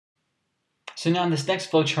So now in this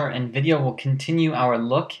next flowchart and video, we'll continue our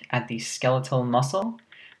look at the skeletal muscle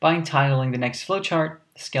by entitling the next flowchart,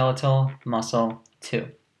 Skeletal Muscle 2.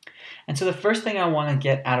 And so the first thing I want to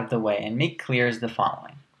get out of the way and make clear is the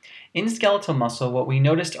following. In skeletal muscle, what we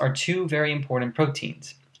noticed are two very important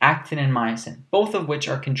proteins, actin and myosin, both of which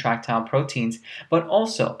are contractile proteins, but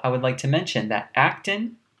also I would like to mention that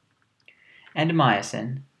actin and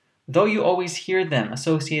myosin, though you always hear them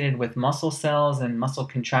associated with muscle cells and muscle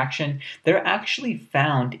contraction, they're actually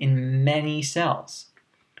found in many cells.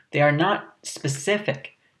 They are not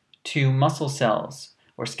specific to muscle cells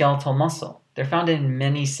or skeletal muscle. They're found in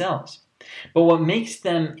many cells. But what makes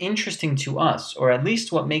them interesting to us, or at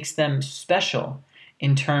least what makes them special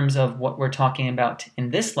in terms of what we're talking about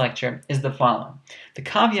in this lecture, is the following. The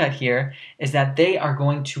caveat here is that they are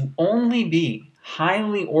going to only be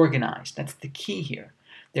highly organized. That's the key here.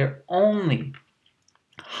 They're only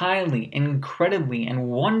highly, incredibly, and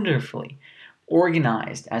wonderfully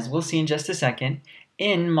organized, as we'll see in just a second,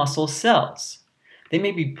 in muscle cells. They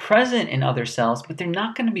may be present in other cells, but they're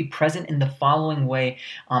not going to be present in the following way,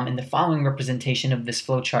 in the following representation of this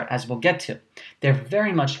flowchart, as we'll get to. They're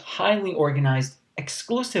very much highly organized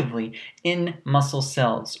exclusively in muscle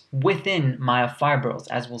cells within myofibrils,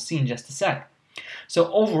 as we'll see in just a sec. So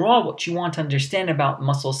overall, what you want to understand about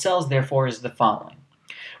muscle cells, therefore, is the following.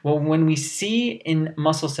 Well, when we see in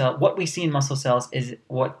muscle cell, what we see in muscle cells is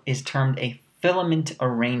what is termed a filament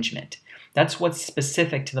arrangement. That's what's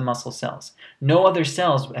specific to the muscle cells. No other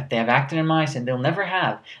cells, if they have actin and myosin, they'll never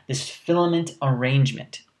have this filament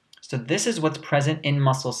arrangement. So this is what's present in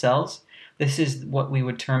muscle cells. This is what we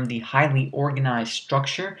would term the highly organized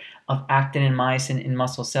structure of actin and myosin in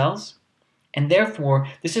muscle cells. And therefore,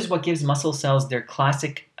 this is what gives muscle cells their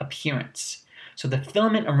classic appearance. So the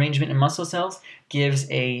filament arrangement in muscle cells gives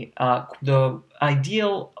the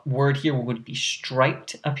ideal word here would be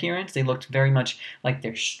striped appearance. They look very much like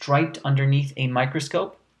they're striped underneath a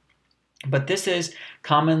microscope. But this is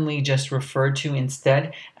commonly just referred to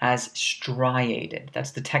instead as striated.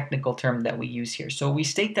 That's the technical term that we use here. So we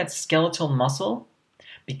state that skeletal muscle,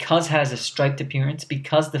 because it has a striped appearance,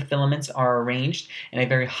 because the filaments are arranged in a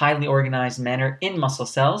very highly organized manner in muscle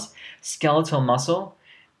cells, skeletal muscle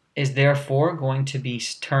is therefore going to be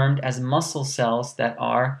termed as muscle cells that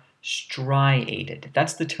are striated.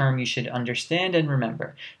 That's the term you should understand and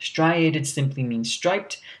remember. Striated simply means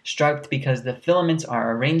striped. Striped because the filaments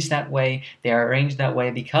are arranged that way. They are arranged that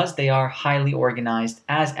way because they are highly organized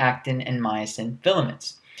as actin and myosin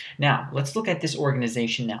filaments. Now, let's look at this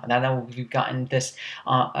organization now that we've gotten this,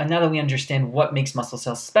 now that we understand what makes muscle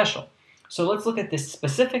cells special. So let's look at this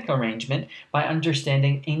specific arrangement by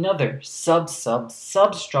understanding another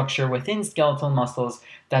substructure within skeletal muscles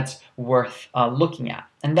that's worth looking at,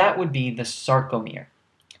 and that would be the sarcomere.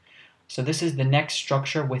 So this is the next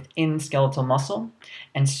structure within skeletal muscle,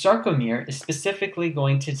 and sarcomere is specifically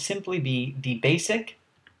going to simply be the basic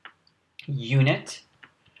unit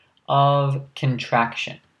of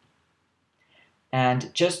contraction.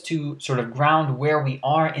 And just to sort of ground where we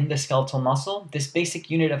are in the skeletal muscle, this basic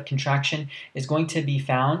unit of contraction is going to be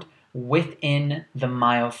found within the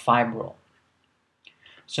myofibril.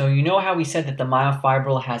 So you know how we said that the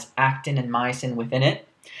myofibril has actin and myosin within it?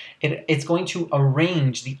 It's going to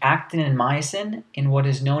arrange the actin and myosin in what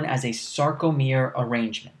is known as a sarcomere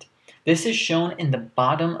arrangement. This is shown in the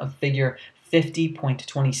bottom of figure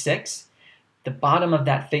 50.26. The bottom of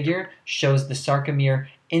that figure shows the sarcomere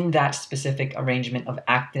in that specific arrangement of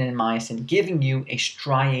actin and myosin, giving you a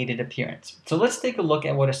striated appearance. So let's take a look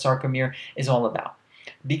at what a sarcomere is all about.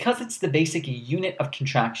 Because it's the basic unit of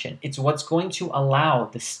contraction, it's what's going to allow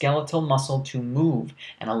the skeletal muscle to move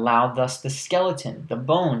and allow thus the skeleton, the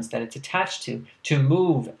bones that it's attached to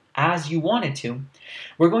move as you want it to.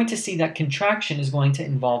 We're going to see that contraction is going to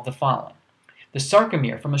involve the following. The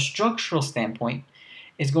sarcomere, from a structural standpoint,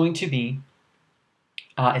 is going to be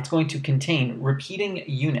it's going to contain repeating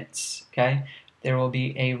units, okay? There will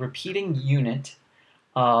be a repeating unit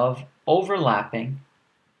of overlapping,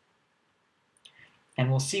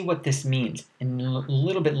 and we'll see what this means in a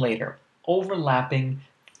little bit later. Overlapping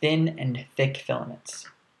thin and thick filaments.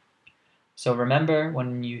 So remember,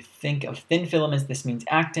 when you think of thin filaments, this means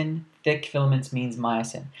actin, thick filaments means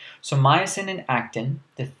myosin. So myosin and actin,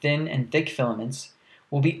 the thin and thick filaments,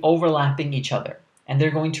 will be overlapping each other, and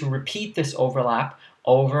they're going to repeat this overlap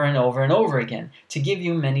over and over and over again to give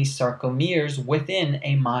you many sarcomeres within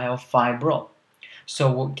a myofibril.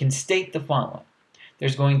 So we can state the following.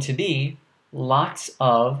 There's going to be lots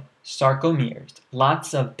of sarcomeres,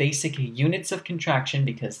 lots of basic units of contraction,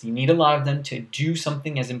 because you need a lot of them to do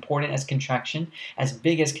something as important as contraction, as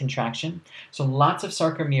big as contraction. So lots of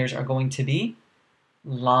sarcomeres are going to be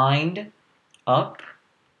lined up,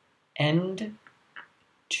 end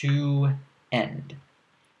to end.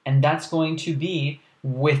 And that's going to be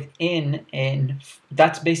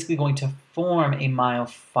that's basically going to form a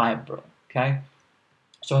myofibril, okay?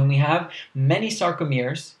 So when we have many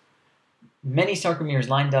sarcomeres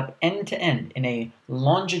lined up end to end in a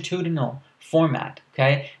longitudinal format,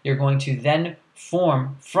 okay, you're going to then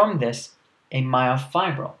form from this a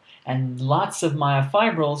myofibril. And lots of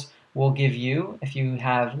myofibrils will give you, if you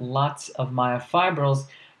have lots of myofibrils,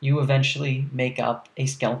 you eventually make up a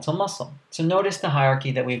skeletal muscle. So notice the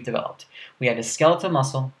hierarchy that we've developed. We had a skeletal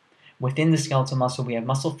muscle. Within the skeletal muscle, we have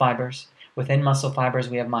muscle fibers. Within muscle fibers,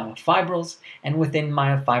 we have myofibrils, and within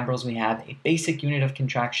myofibrils, we have a basic unit of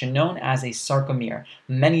contraction known as a sarcomere.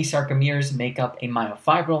 Many sarcomeres make up a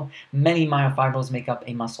myofibril, many myofibrils make up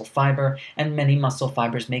a muscle fiber, and many muscle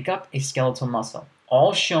fibers make up a skeletal muscle.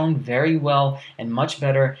 All shown very well and much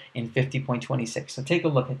better in 50.26. So take a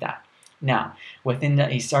look at that. Now, within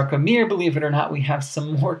a sarcomere, believe it or not, we have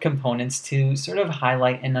some more components to sort of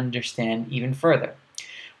highlight and understand even further.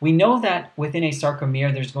 We know that within a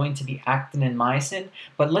sarcomere there's going to be actin and myosin,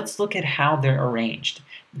 but let's look at how they're arranged.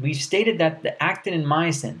 We've stated that the actin and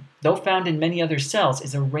myosin, though found in many other cells,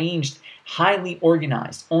 is arranged highly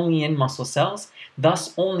organized only in muscle cells,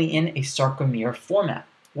 thus only in a sarcomere format.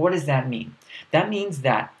 What does that mean? That means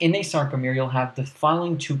that in a sarcomere you'll have the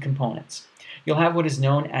following two components. You'll have what is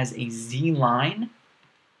known as a Z-line,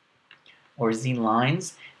 or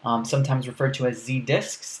Z-lines, sometimes referred to as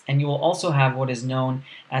Z-discs, and you will also have what is known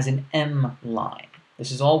as an M-line.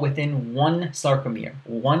 This is all within one sarcomere,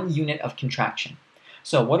 one unit of contraction.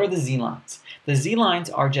 So what are the Z-lines? The Z-lines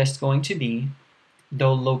are just going to be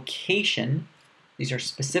the location, these are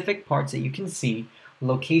specific parts that you can see,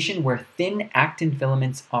 location where thin actin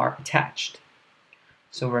filaments are attached.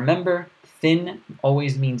 So remember, thin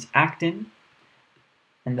always means actin,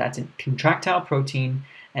 and that's a contractile protein,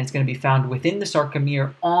 and it's going to be found within the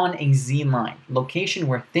sarcomere on a Z-line, location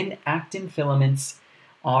where thin actin filaments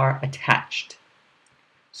are attached.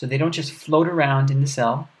 So they don't just float around in the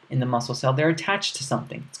cell, in the muscle cell, they're attached to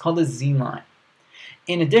something. It's called a Z-line.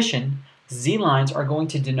 In addition, Z-lines are going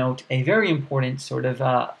to denote a very important sort of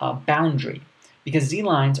a boundary, because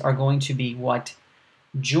Z-lines are going to be what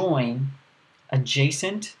join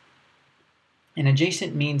adjacent, and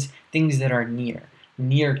adjacent means things that are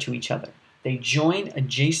near to each other. They join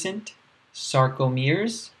adjacent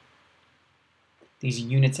sarcomeres, these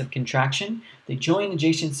units of contraction. They join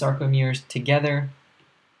adjacent sarcomeres together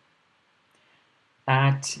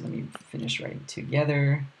at, let me finish writing,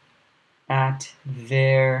 together at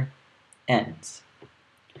their ends.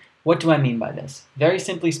 What do I mean by this? Very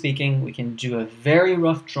simply speaking, we can do a very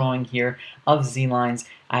rough drawing here of Z-lines.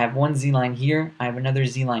 I have one Z-line here, I have another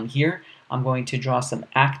Z-line here. I'm going to draw some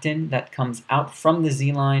actin that comes out from the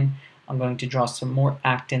Z-line. I'm going to draw some more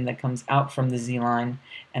actin that comes out from the Z-line,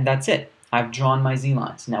 and that's it. I've drawn my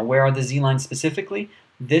Z-lines. Now, where are the Z-lines specifically?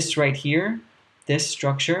 This right here, this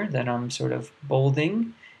structure that I'm sort of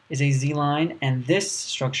bolding is a Z-line, and this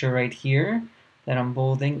structure right here that I'm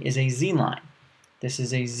bolding is a Z-line. This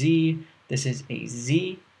is a Z, this is a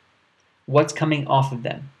Z. What's coming off of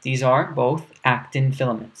them? These are both actin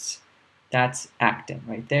filaments. That's actin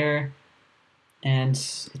right there. And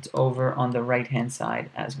it's over on the right-hand side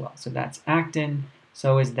as well. So that's actin,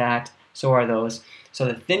 so is that, so are those. So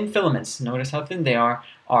the thin filaments, notice how thin they are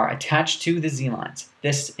attached to the Z-lines.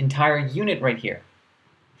 This entire unit right here,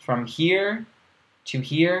 from here to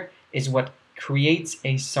here, is what creates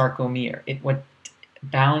a sarcomere.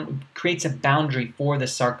 Creates a boundary for the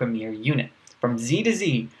sarcomere unit. From Z to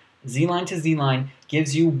Z, Z-line to Z-line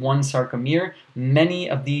gives you one sarcomere. Many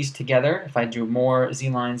of these together, if I drew more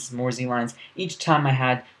Z-lines, each time I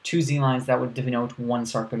had two Z-lines, that would denote one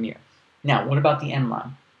sarcomere. Now, what about the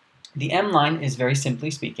M-line? The M-line is, very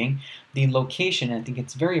simply speaking, the location, and I think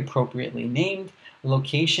it's very appropriately named,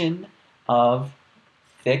 location of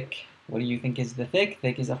thick. What do you think is the thick?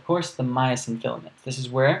 Thick is, of course, the myosin filaments. This is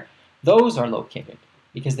where those are located,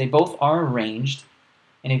 because they both are arranged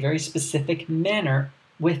in a very specific manner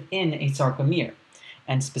within a sarcomere.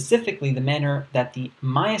 And specifically, the manner that the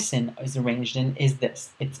myosin is arranged in is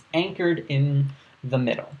this. It's anchored in the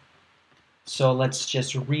middle. So let's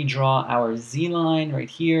just redraw our Z-line right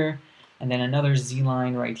here, and then another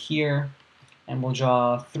Z-line right here, and we'll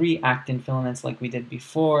draw 3 actin filaments like we did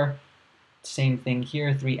before. Same thing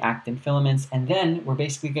here, 3 actin filaments, and then we're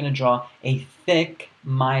basically going to draw a thick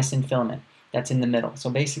myosin filament that's in the middle. So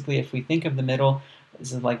basically, if we think of the middle,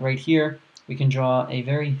 this is like right here, we can draw a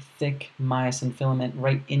very thick myosin filament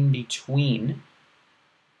right in between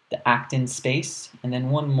the actin space, and then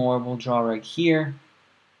one more we'll draw right here,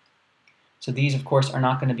 So these, of course, are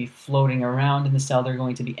not going to be floating around in the cell. They're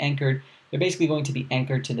going to be anchored. They're basically going to be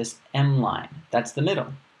anchored to this M line. That's the middle.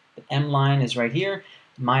 The M line is right here.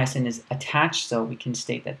 Myosin is attached, so we can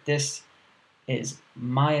state that this is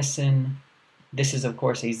myosin. This is, of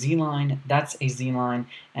course, a Z line. That's a Z line,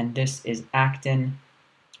 and this is actin.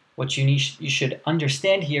 What you should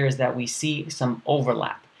understand here is that we see some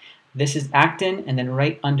overlap. This is actin, and then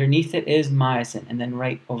right underneath it is myosin, and then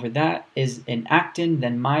right over that is an actin,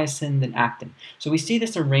 then myosin, then actin. So we see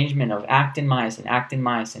this arrangement of actin, myosin, actin,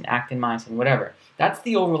 myosin, actin, myosin, whatever. That's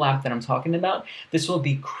the overlap that I'm talking about. This will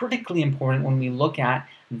be critically important when we look at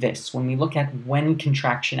this, when we look at when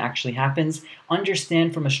contraction actually happens.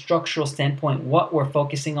 Understand from a structural standpoint what we're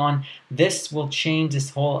focusing on. This will change.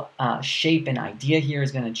 This whole shape and idea here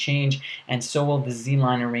is going to change, and so will the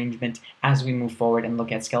Z-line arrangement as we move forward and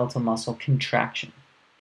look at skeletal muscle contraction.